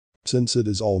since it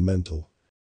is all mental.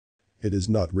 It is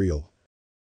not real.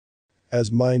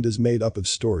 As mind is made up of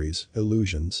stories,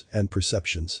 illusions, and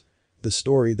perceptions. The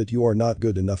story that you are not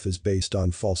good enough is based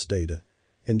on false data.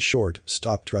 In short,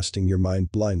 stop trusting your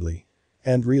mind blindly.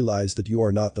 And realize that you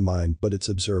are not the mind but its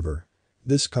observer.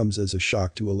 This comes as a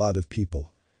shock to a lot of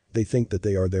people. They think that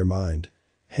they are their mind.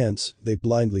 Hence, they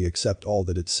blindly accept all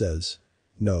that it says.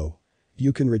 No.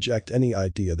 You can reject any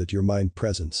idea that your mind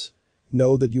presents.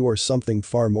 Know that you are something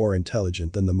far more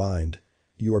intelligent than the mind.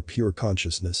 You are pure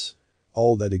consciousness.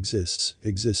 All that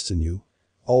exists in you.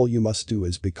 All you must do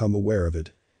is become aware of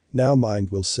it. Now mind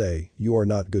will say, you are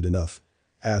not good enough.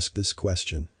 Ask this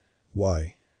question.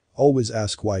 Why? Always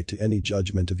ask why to any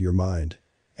judgment of your mind.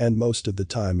 And most of the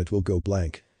time it will go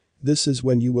blank. This is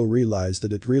when you will realize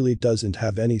that it really doesn't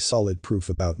have any solid proof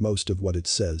about most of what it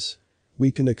says.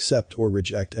 We can accept or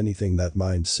reject anything that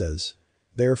mind says.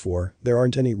 Therefore, there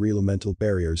aren't any real mental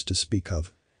barriers to speak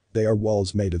of. They are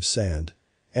walls made of sand.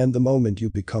 And the moment you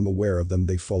become aware of them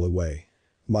they fall away.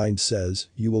 Mind says,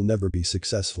 you will never be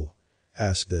successful.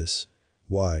 Ask this.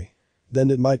 Why? Then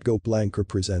it might go blank or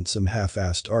present some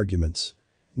half-assed arguments.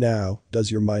 Now,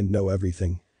 does your mind know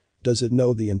everything? Does it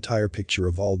know the entire picture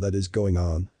of all that is going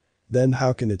on? Then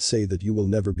how can it say that you will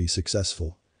never be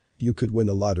successful? You could win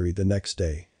a lottery the next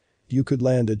day. You could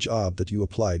land a job that you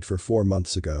applied for 4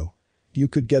 months ago. You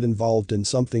could get involved in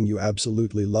something you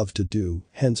absolutely love to do,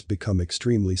 hence become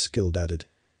extremely skilled at it.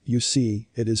 You see,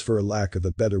 it is, for a lack of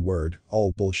a better word,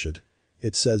 all bullshit.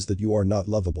 It says that you are not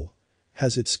lovable.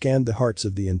 Has it scanned the hearts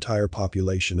of the entire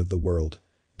population of the world?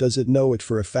 Does it know it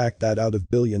for a fact that out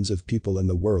of billions of people in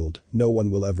the world, no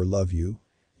one will ever love you?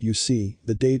 You see,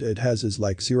 the data it has is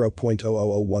like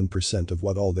 0.0001% of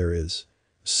what all there is.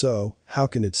 So, how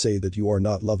can it say that you are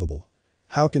not lovable?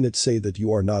 How can it say that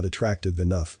you are not attractive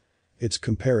enough? Its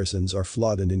comparisons are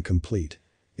flawed and incomplete.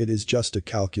 It is just a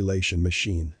calculation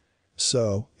machine.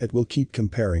 So, it will keep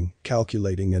comparing,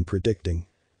 calculating and predicting.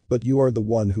 But you are the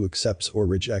one who accepts or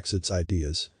rejects its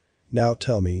ideas. Now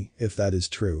tell me, if that is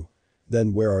true.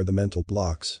 Then where are the mental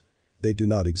blocks? They do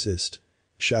not exist.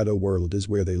 Shadow world is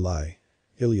where they lie.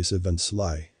 Elusive and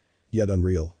sly. Yet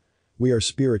unreal. We are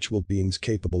spiritual beings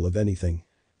capable of anything.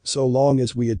 So long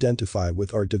as we identify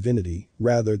with our divinity,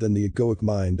 rather than the egoic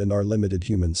mind and our limited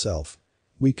human self.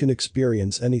 We can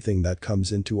experience anything that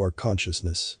comes into our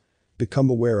consciousness. Become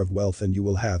aware of wealth and you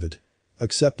will have it.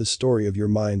 Accept the story of your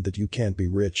mind that you can't be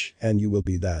rich and you will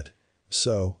be that.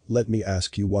 So, let me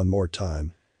ask you one more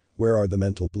time. Where are the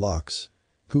mental blocks?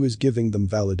 Who is giving them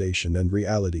validation and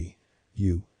reality?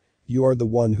 You. You are the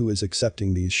one who is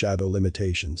accepting these shadow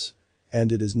limitations.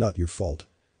 And it is not your fault.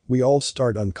 We all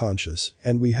start unconscious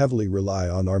and we heavily rely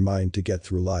on our mind to get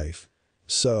through life.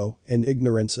 So, in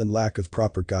ignorance and lack of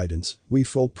proper guidance, we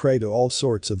fall prey to all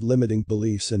sorts of limiting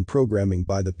beliefs and programming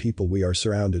by the people we are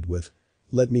surrounded with.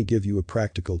 Let me give you a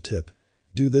practical tip.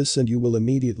 Do this and you will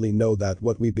immediately know that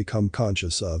what we become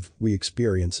conscious of, we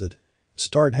experience it.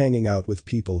 Start hanging out with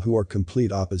people who are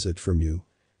complete opposite from you.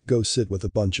 Go sit with a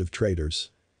bunch of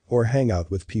traitors. Or hang out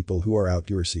with people who are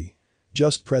outdoorsy.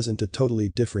 Just present a totally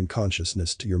different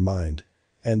consciousness to your mind.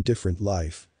 And different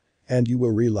life. And you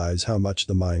will realize how much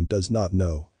the mind does not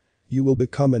know. You will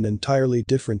become an entirely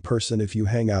different person if you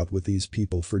hang out with these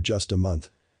people for just a month.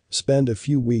 Spend a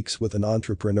few weeks with an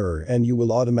entrepreneur and you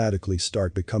will automatically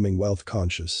start becoming wealth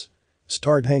conscious.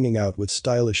 Start hanging out with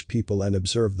stylish people and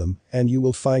observe them, and you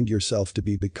will find yourself to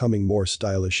be becoming more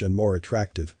stylish and more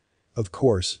attractive. Of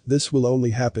course, this will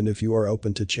only happen if you are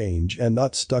open to change and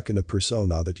not stuck in a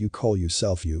persona that you call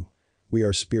yourself you. We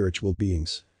are spiritual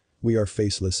beings. We are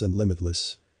faceless and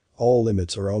limitless. All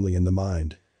limits are only in the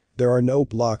mind. There are no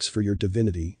blocks for your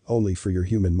divinity, only for your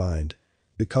human mind.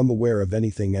 Become aware of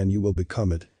anything and you will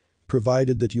become it.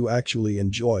 Provided that you actually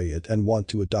enjoy it and want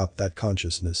to adopt that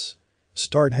consciousness.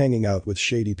 Start hanging out with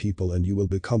shady people and you will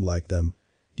become like them.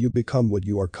 You become what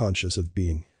you are conscious of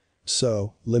being.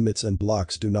 So, limits and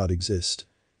blocks do not exist.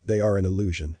 They are an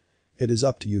illusion. It is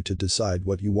up to you to decide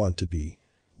what you want to be.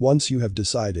 Once you have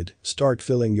decided, start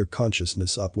filling your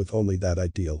consciousness up with only that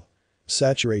ideal.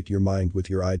 Saturate your mind with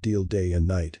your ideal day and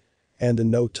night. And in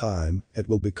no time, it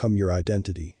will become your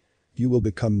identity. You will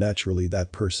become naturally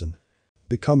that person.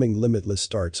 Becoming limitless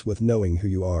starts with knowing who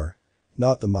you are.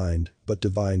 Not the mind, but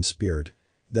divine spirit.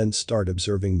 Then start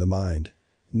observing the mind.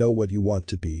 Know what you want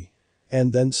to be.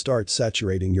 And then start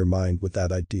saturating your mind with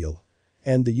that ideal.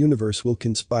 And the universe will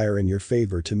conspire in your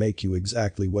favor to make you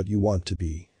exactly what you want to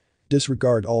be.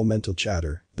 Disregard all mental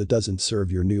chatter that doesn't serve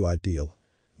your new ideal.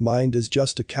 Mind is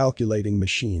just a calculating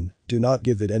machine, do not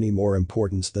give it any more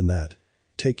importance than that.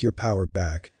 Take your power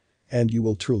back. And you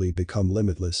will truly become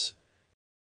limitless.